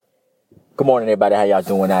Good morning, everybody. How y'all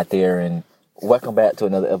doing out there? And welcome back to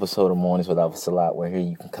another episode of Mornings with Alpha Salat, where here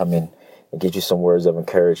you can come in and get you some words of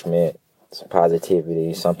encouragement, some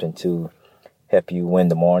positivity, something to help you win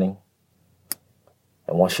the morning.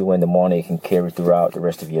 And once you win the morning, it can carry throughout the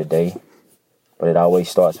rest of your day. But it always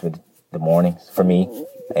starts with the morning for me.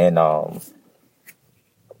 And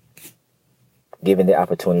giving the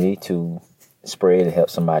opportunity to spread and help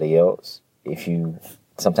somebody else. If you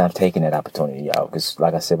sometimes taking that opportunity, y'all, because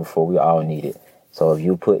like I said before, we all need it. So if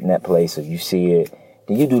you put in that place, if you see it,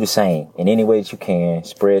 then you do the same in any way that you can.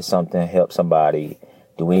 Spread something, help somebody,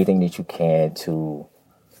 do anything that you can to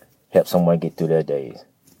help someone get through their days.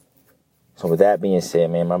 So with that being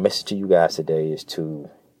said, man, my message to you guys today is to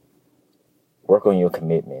work on your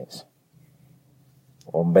commitments.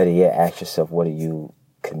 Or better yet, ask yourself, what are you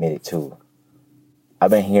committed to?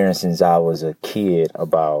 I've been hearing since I was a kid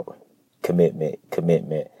about commitment.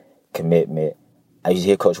 I used to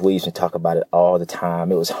hear Coach Williamson talk about it all the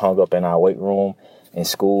time. It was hung up in our weight room in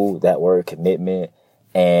school, that word commitment.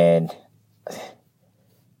 And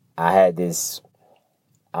I had this,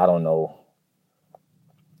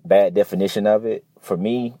 bad definition of it. For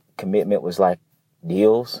me, commitment was like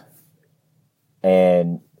deals.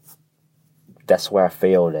 And that's where I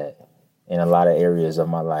failed at in a lot of areas of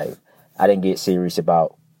my life. I didn't get serious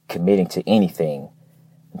about committing to anything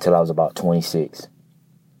until I was about 26.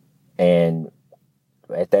 And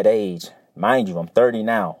at that age, mind you, I'm 30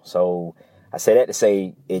 now. So I say that to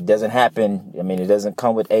say it doesn't happen. I mean, it doesn't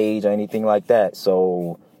come with age or anything like that.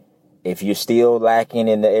 So if you're still lacking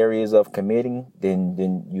in the areas of committing,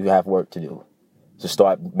 then you have work to do. So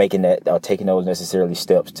start making that or taking those necessarily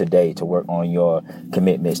steps today to work on your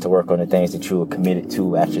commitments, to work on the things that you are committed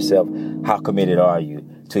to. Ask yourself, how committed are you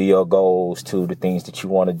to your goals, to the things that you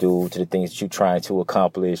want to do, to the things that you're trying to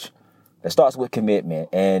accomplish? It starts with commitment,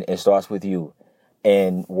 and it starts with you.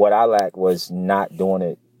 And what I lacked was not doing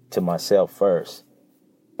it to myself first.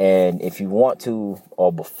 And if you want to,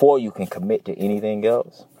 or before you can commit to anything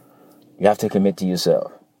else, you have to commit to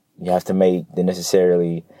yourself. You have to make the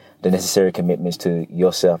necessary commitments to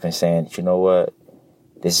yourself and saying, you know what,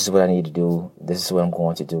 this is what I need to do. This is what I'm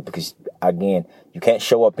going to do. Because, again, you can't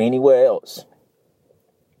show up anywhere else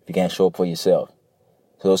if you can't show up for yourself.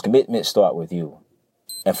 So those commitments start with you.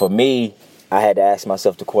 And for me, I had to ask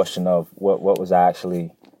myself the question of where was I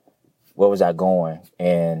going?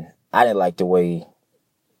 And I didn't like the way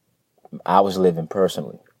I was living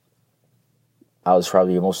personally. I was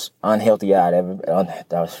probably the most unhealthy that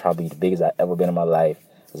was probably the biggest I've ever been in my life.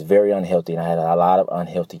 I was very unhealthy, and I had a lot of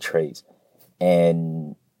unhealthy traits.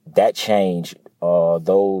 And that changed,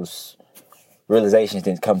 those realizations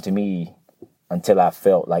didn't come to me until I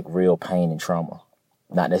felt like real pain and trauma.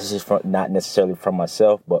 Not necessarily from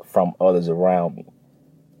myself, but from others around me.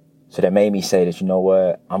 So that made me say that, you know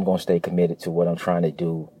what, I'm going to stay committed to what I'm trying to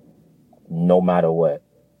do no matter what.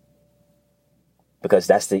 Because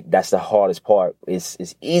that's the hardest part.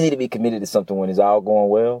 It's easy to be committed to something when it's all going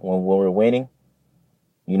well, when we're winning.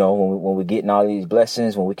 You know, when we're getting all these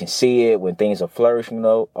blessings, when we can see it, when things are flourishing,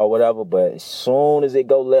 or whatever. But as soon as it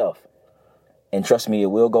go left, and trust me, it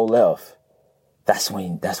will go left, that's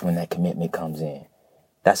when that commitment comes in.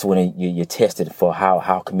 That's when you're tested for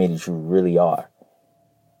how committed you really are.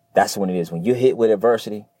 That's when it is. When you're hit with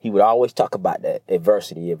adversity, he would always talk about that.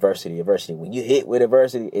 Adversity. When you hit with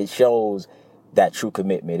adversity, it shows that true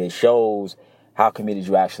commitment. It shows how committed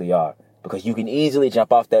you actually are. Because you can easily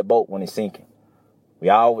jump off that boat when it's sinking. We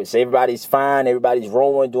always say everybody's fine, everybody's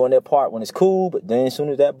rowing, doing their part when it's cool, but then as soon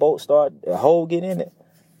as that boat starts, a hole get in it,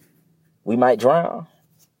 we might drown.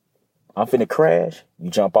 I'm finna crash, you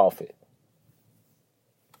jump off it.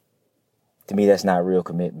 To me, that's not real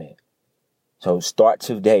commitment. So start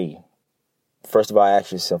today. First of all,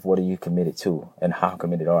 ask yourself, what are you committed to, and how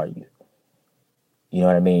committed are you? You know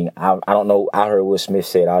what I mean? I don't know. I heard Will Smith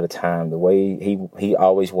say it all the time. The way he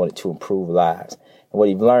always wanted to improve lives. And what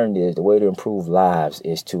he's learned is the way to improve lives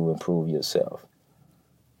is to improve yourself.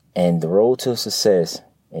 And the road to success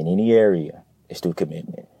in any area is through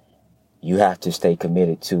commitment. You have to stay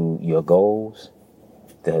committed to your goals,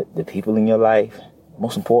 the people in your life,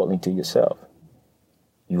 most importantly to yourself.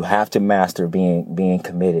 You have to master being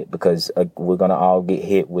committed, because we're going to all get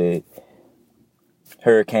hit with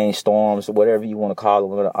hurricane storms, whatever you want to call them.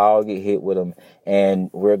 We're going to all get hit with them. And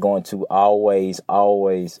we're going to always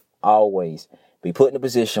be put in a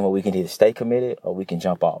position where we can either stay committed or we can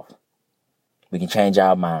jump off. We can change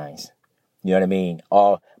our minds. You know what I mean?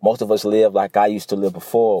 Or most of us live like I used to live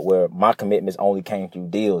before, where my commitments only came through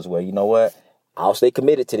deals where, you know what, I'll stay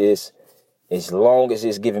committed to this as long as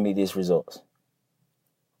it's giving me these results.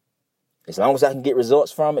 As long as I can get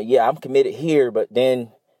results from it, yeah, I'm committed here, but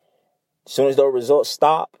then As soon as those results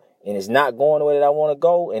stop and it's not going the way that I want to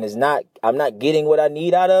go, and I'm not getting what I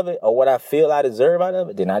need out of it or what I feel I deserve out of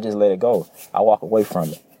it, then I just let it go. I walk away from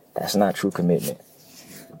it. That's not true commitment.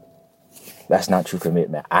 That's not true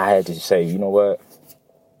commitment. I had to say, you know what?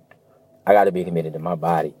 I got to be committed to my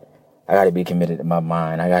body. I got to be committed to my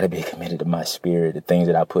mind. I got to be committed to my spirit, the things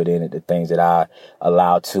that I put in it, the things that I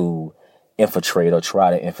allow to infiltrate or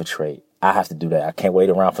try to infiltrate. I have to do that. I can't wait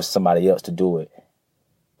around for somebody else to do it.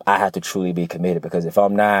 I have to truly be committed, because if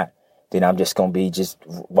I'm not, then I'm just going to be just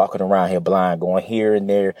walking around here blind, going here and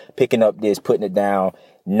there, picking up this, putting it down,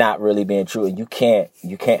 not really being true. And you can't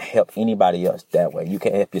help anybody else that way. You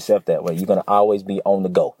can't help yourself that way. You're going to always be on the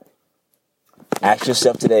go. Ask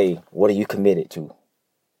yourself today, what are you committed to?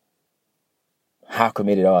 How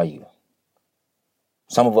committed are you?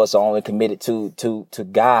 Some of us are only committed to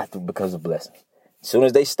God because of blessings. As soon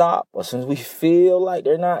as they stop, or as soon as we feel like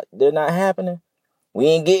they're not happening, we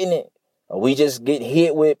ain't getting it, or we just get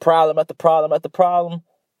hit with problem after problem after problem,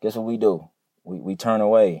 guess what we do? We turn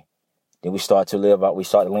away. Then we start to lean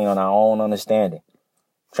on our own understanding,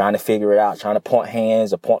 trying to figure it out, trying to point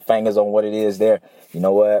hands or point fingers on what it is there. You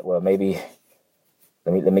know what? Well, maybe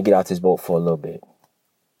let me get out this boat for a little bit.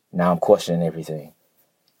 Now I'm questioning everything.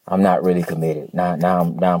 I'm not really committed. Now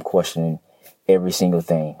I'm questioning every single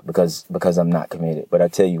thing because I'm not committed. But I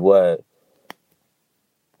tell you what,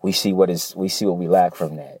 we see what we lack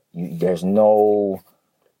from that. There's no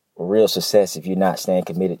real success if you're not staying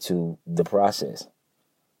committed to the process.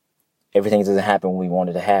 Everything doesn't happen when we want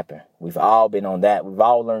it to happen. We've all been on that. We've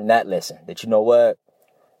all learned that lesson, that you know what?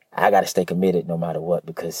 I got to stay committed no matter what,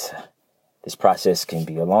 because this process can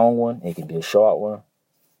be a long one. It can be a short one.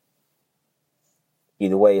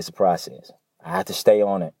 Either way, it's a process. I have to stay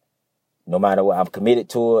on it no matter what. I'm committed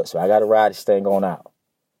to it, so I got to ride this thing on out.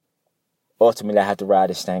 Ultimately, I have to ride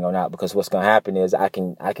this thing on out, because what's going to happen is I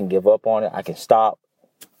can give up on it. I can stop.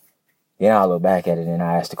 Then I'll look back at it and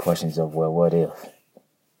I ask the questions of, well, what if?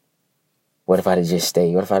 What if I had just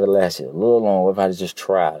stayed? What if I had lasted a little longer? What if I had just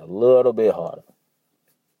tried a little bit harder?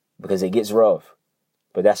 Because it gets rough.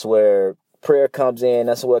 But that's where prayer comes in.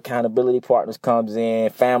 That's where accountability partners comes in.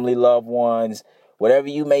 Family, loved ones, whatever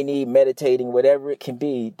you may need, meditating, whatever it can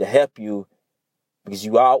be to help you. Because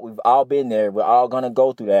we've all been there. We're all going to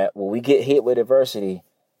go through that. When we get hit with adversity,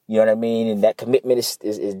 you know what I mean? And that commitment is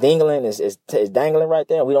dangling, is dangling right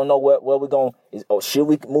there. We don't know where we're going. Should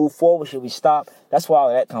we move forward? Should we stop? That's why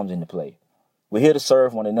all that comes into play. We're here to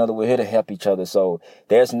serve one another. We're here to help each other. So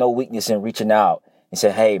there's no weakness in reaching out and say,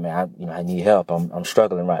 hey, man, I need help. I'm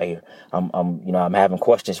struggling right here. I'm having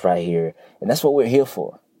questions right here. And that's what we're here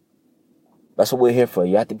for. That's what we're here for.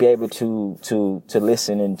 You have to be able to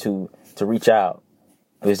listen and to reach out.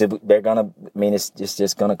 Because it's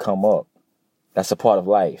just gonna come up. That's a part of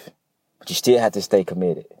life. But you still have to stay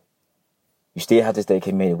committed. You still have to stay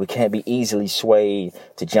committed. We can't be easily swayed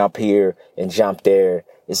to jump here and jump there.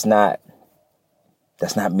 That's not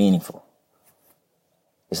meaningful.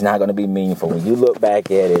 It's not gonna be meaningful. When you look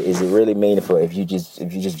back at it, is it really meaningful if you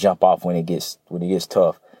just jump off when it gets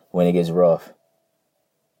tough, when it gets rough?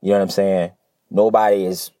 You know what I'm saying? Nobody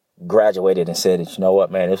is graduated and said that, you know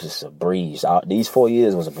what, man, this was a breeze. These 4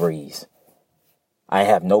 years was a breeze. I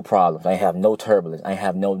have no problems. I have no turbulence. I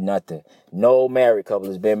have no nothing. No married couple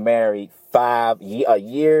has been married a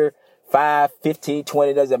year, 5, 15,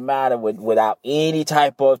 20, doesn't matter, without any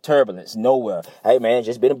type of turbulence. Nowhere. Hey, man, it's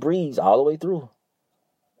just been a breeze all the way through.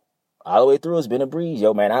 All the way through, it's been a breeze.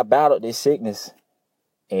 Yo, man, I battled this sickness.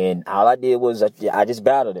 And all I did was I just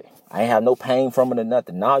battled it. I ain't have no pain from it or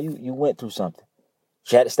nothing. No, you went through something.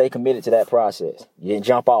 You had to stay committed to that process. You didn't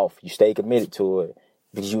jump off. You stayed committed to it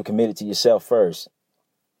because you were committed to yourself first.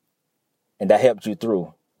 And that helped you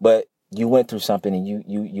through. But you went through something and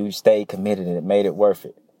you stayed committed, and it made it worth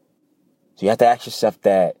it. So you have to ask yourself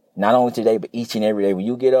that, not only today, but each and every day. When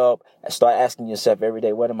you get up, start asking yourself every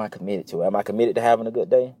day, what am I committed to? Am I committed to having a good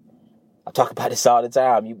day? I talk about this all the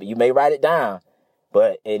time. You may write it down,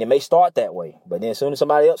 and it may start that way. But then as soon as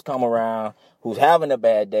somebody else come around who's having a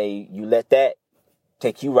bad day, you let that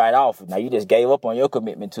take you right off. Now you just gave up on your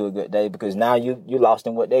commitment to a good day, because now you lost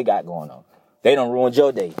in what they got going on. They done ruined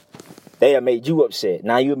your day. They have made you upset.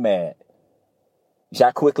 Now you're mad. You see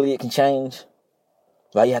how quickly it can change?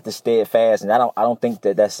 Well, you have to stay fast. And I don't think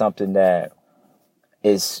that that's something that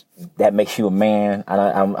makes you a man.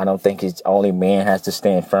 I don't think it's only man has to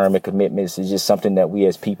stand firm in commitments. It's just something that we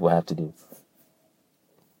as people have to do.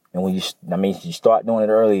 And when you start doing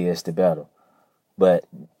it earlier, it's the better. But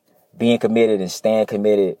being committed and staying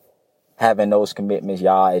committed, having those commitments,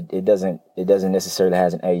 y'all, it doesn't necessarily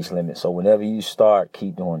have an age limit. So whenever you start,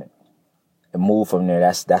 keep doing it. and move from there.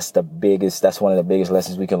 That's one of the biggest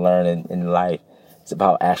lessons we can learn in life. It's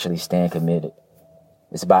about actually staying committed.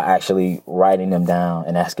 It's about actually writing them down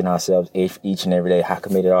and asking ourselves each and every day, how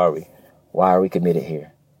committed are we? Why are we committed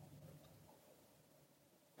here?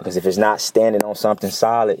 Because if it's not standing on something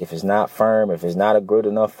solid, if it's not firm, if it's not a good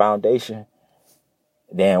enough foundation,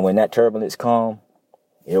 then when that turbulence comes,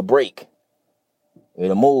 it'll break.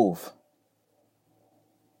 It'll move.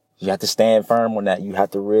 You have to stand firm on that. You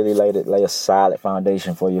have to really lay a solid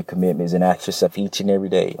foundation for your commitments and ask yourself each and every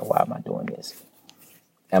day, why am I doing this?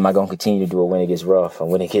 Am I going to continue to do it when it gets rough? And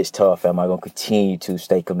when it gets tough, am I going to continue to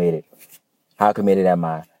stay committed? How committed am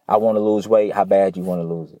I? I want to lose weight. How bad do you want to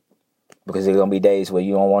lose it? Because there are going to be days where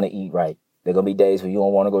you don't want to eat right. There are going to be days where you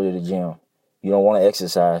don't want to go to the gym. You don't want to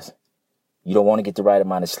exercise. You don't want to get the right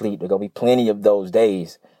amount of sleep. There are going to be plenty of those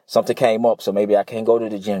days. Something came up, so maybe I can't go to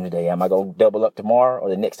the gym today. Am I going to double up tomorrow or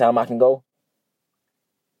the next time I can go?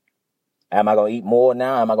 Am I going to eat more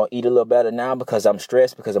now? Am I going to eat a little better now because I'm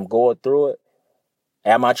stressed, because I'm going through it?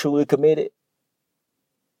 Am I truly committed?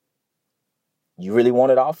 You really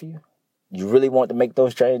want it off you? You really want to make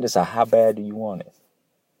those changes? Or how bad do you want it?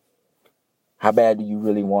 How bad do you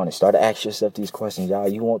really want it? Start to ask yourself these questions, y'all.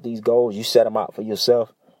 You want these goals? You set them out for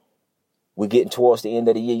yourself. We're getting towards the end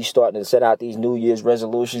of the year. You starting to set out these New Year's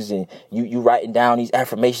resolutions, and you writing down these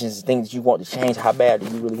affirmations and things you want to change. How bad do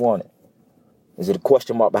you really want it? Is it a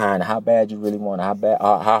question mark behind it? How bad you really want it?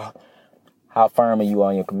 How firm are you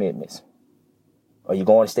on your commitments? Are you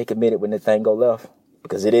going to stay committed when the thing go left?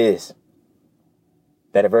 Because it is.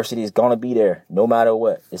 That adversity is going to be there no matter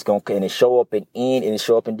what. It's going to, and it show up and it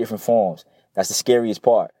show up in different forms. That's the scariest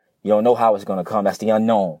part. You don't know how it's going to come. That's the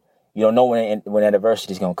unknown. You don't know when that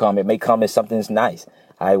adversity is going to come. It may come as something that's nice.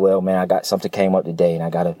 Well, man, I got something came up today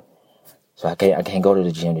and so I can't go to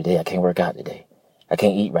the gym today. I can't work out today. I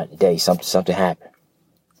can't eat right today. Something happened.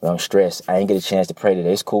 I'm stressed. I ain't get a chance to pray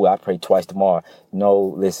today. It's cool. I'll pray twice tomorrow.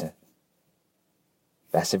 No, listen.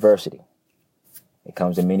 That's adversity. It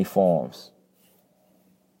comes in many forms.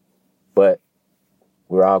 But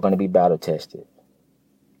we're all going to be battle tested.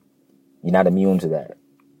 You're not immune to that.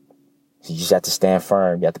 So you just have to stand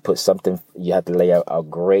firm. You have to lay out a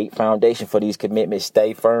great foundation for these commitments.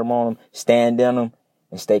 Stay firm on them, stand in them,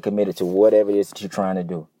 and stay committed to whatever it is that you're trying to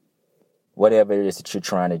do. Whatever it is that you're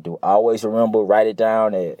trying to do. Always remember, write it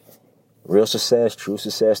down that real success, true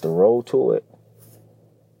success, the road to it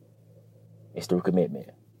is through commitment.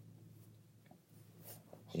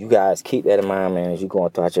 So you guys keep that in mind, man, as you're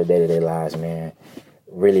going throughout your day-to-day lives, man.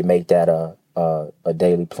 Really make that a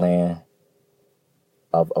daily plan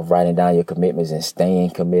of writing down your commitments and staying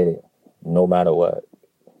committed no matter what.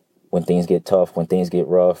 When things get tough, when things get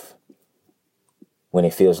rough, when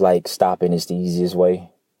it feels like stopping is the easiest way,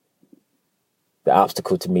 the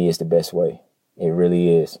obstacle to me is the best way. It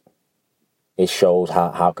really is. It shows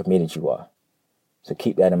how committed you are. So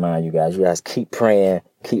keep that in mind, you guys. You guys keep praying,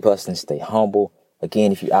 keep hustling, stay humble.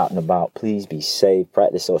 Again, if you're out and about, please be safe.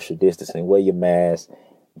 Practice social distancing, wear your mask.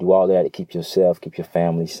 Do all that to keep yourself, keep your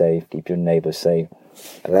family safe, keep your neighbors safe.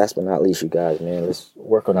 And last but not least, you guys, man, let's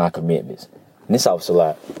work on our commitments. And this helps a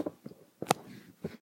lot.